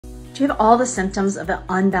If you have all the symptoms of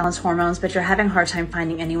unbalanced hormones, but you're having a hard time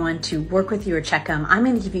finding anyone to work with you or check them, I'm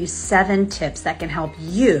going to give you 7 tips that can help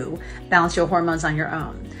you balance your hormones on your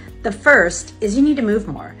own. The first is you need to move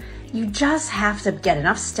more. You just have to get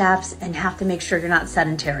enough steps and have to make sure you're not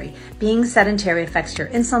sedentary. Being sedentary affects your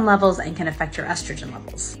insulin levels and can affect your estrogen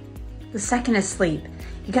levels. The second is sleep.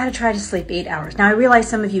 You got to try to sleep 8 hours. Now, I realize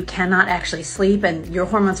some of you cannot actually sleep and your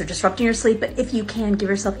hormones are disrupting your sleep, but if you can, give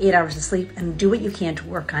yourself 8 hours of sleep and do what you can to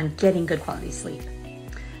work on getting good quality sleep.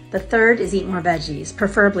 The third is eat more veggies,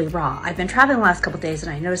 preferably raw. I've been traveling the last couple of days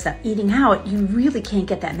and I noticed that eating out, you really can't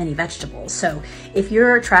get that many vegetables. So if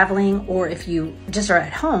you're traveling or if you just are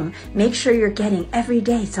at home, make sure you're getting every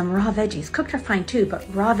day some raw veggies. Cooked are fine too, but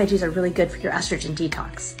raw veggies are really good for your estrogen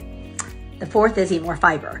detox. The fourth is eat more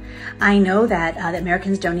fiber. I know that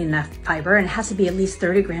Americans don't eat enough fiber and it has to be at least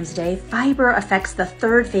 30 grams a day. Fiber affects the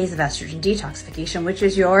third phase of estrogen detoxification, which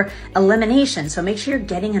is your elimination. So make sure you're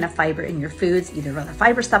getting enough fiber in your foods, either with a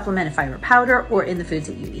fiber supplement, a fiber powder, or in the foods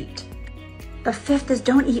that you eat. The fifth is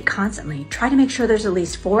don't eat constantly. Try to make sure there's at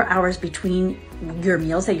least 4 hours between your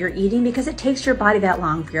meals that you're eating because it takes your body that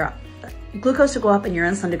long for your glucose to go up and your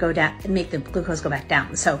insulin to go down and make the glucose go back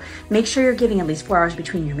down. So make sure you're giving at least 4 hours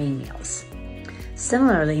between your main meals.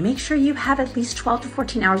 Similarly, make sure you have at least 12 to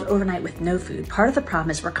 14 hours overnight with no food. Part of the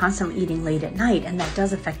problem is we're constantly eating late at night, and that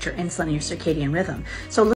does affect your insulin and your circadian rhythm. So